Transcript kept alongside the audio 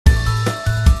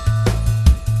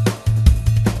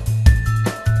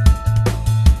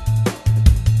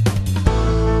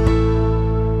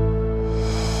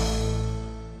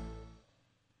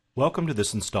Welcome to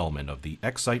this installment of the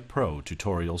XSitePro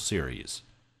tutorial series.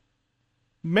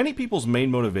 Many people's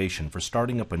main motivation for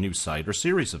starting up a new site or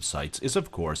series of sites is, of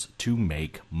course, to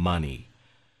make money.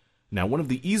 Now, one of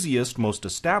the easiest, most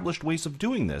established ways of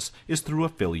doing this is through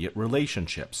affiliate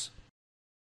relationships.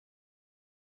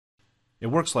 It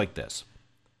works like this.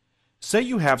 Say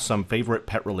you have some favorite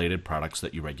pet-related products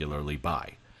that you regularly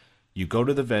buy. You go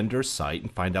to the vendor's site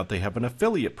and find out they have an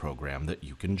affiliate program that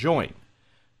you can join.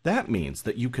 That means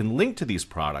that you can link to these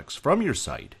products from your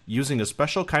site using a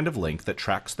special kind of link that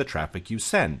tracks the traffic you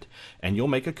send, and you'll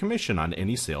make a commission on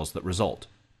any sales that result.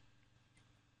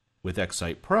 With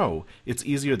XSitePro, it's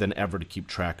easier than ever to keep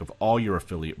track of all your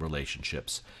affiliate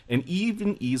relationships, and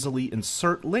even easily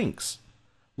insert links.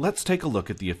 Let's take a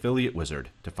look at the Affiliate Wizard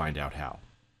to find out how.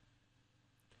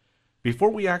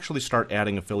 Before we actually start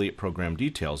adding affiliate program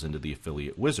details into the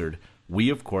Affiliate Wizard,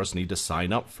 we of course need to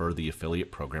sign up for the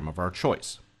affiliate program of our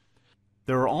choice.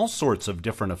 There are all sorts of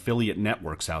different affiliate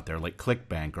networks out there like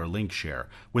ClickBank or LinkShare,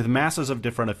 with masses of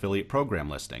different affiliate program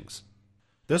listings.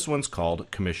 This one's called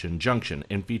Commission Junction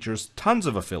and features tons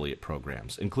of affiliate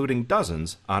programs, including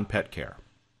dozens on pet care.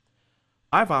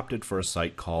 I've opted for a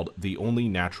site called The Only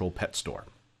Natural Pet Store.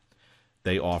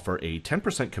 They offer a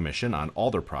 10% commission on all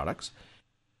their products,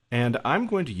 and I'm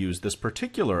going to use this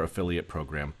particular affiliate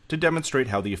program to demonstrate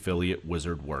how the Affiliate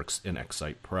Wizard works in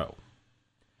XSitePro.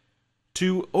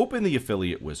 To open the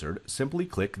Affiliate Wizard, simply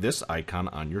click this icon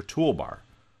on your toolbar,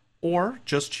 or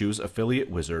just choose Affiliate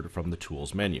Wizard from the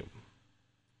Tools menu.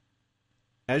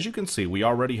 As you can see, we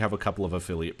already have a couple of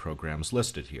affiliate programs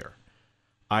listed here.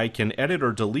 I can edit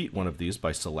or delete one of these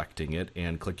by selecting it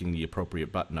and clicking the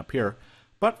appropriate button up here,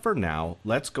 but for now,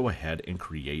 let's go ahead and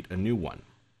create a new one.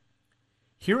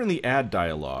 Here in the Add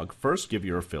dialog, first give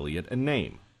your affiliate a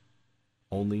name.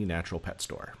 Only Natural Pet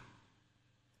Store.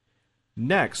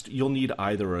 Next, you'll need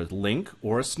either a link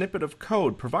or a snippet of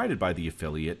code provided by the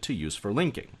affiliate to use for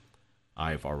linking.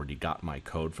 I've already got my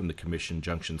code from the Commission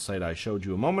Junction site I showed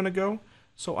you a moment ago,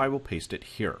 so I will paste it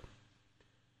here.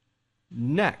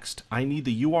 Next, I need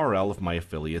the URL of my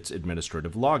affiliate's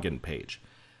administrative login page.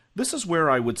 This is where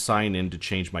I would sign in to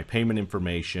change my payment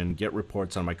information, get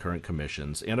reports on my current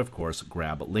commissions, and of course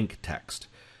grab link text.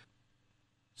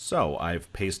 So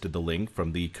I've pasted the link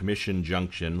from the Commission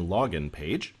Junction login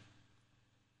page,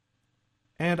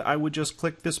 and I would just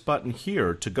click this button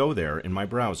here to go there in my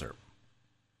browser.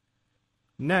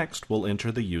 Next, we'll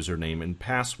enter the username and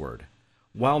password.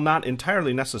 While not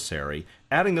entirely necessary,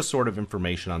 adding this sort of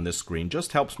information on this screen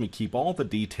just helps me keep all the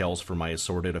details for my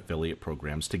assorted affiliate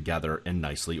programs together and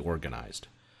nicely organized.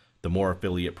 The more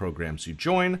affiliate programs you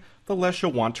join, the less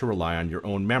you'll want to rely on your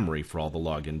own memory for all the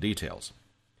login details.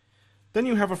 Then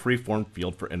you have a free-form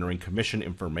field for entering commission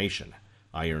information.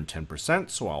 I earn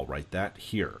 10%, so I'll write that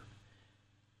here.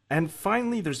 And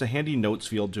finally, there's a handy notes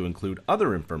field to include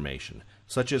other information,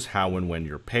 such as how and when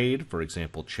you're paid, for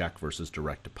example, check versus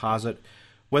direct deposit,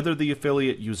 whether the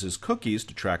affiliate uses cookies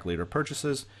to track later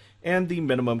purchases, and the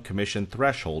minimum commission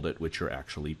threshold at which you're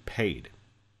actually paid.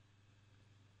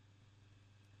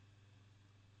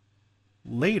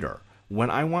 Later, when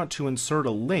I want to insert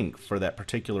a link for that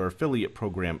particular affiliate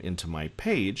program into my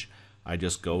page, I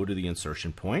just go to the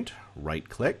insertion point,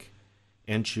 right-click,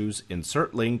 and choose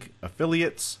Insert Link,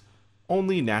 Affiliates,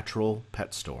 Only Natural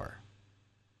Pet Store.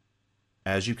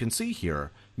 As you can see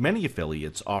here, many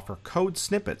affiliates offer code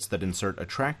snippets that insert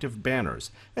attractive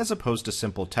banners as opposed to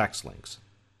simple text links.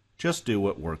 Just do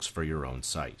what works for your own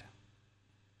site.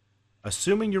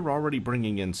 Assuming you're already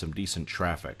bringing in some decent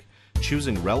traffic,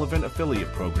 choosing relevant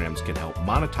affiliate programs can help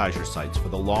monetize your sites for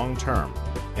the long term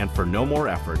and for no more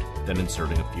effort than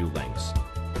inserting a few links.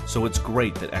 So it's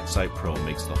great that XSitePro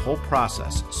makes the whole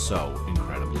process so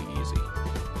incredibly easy.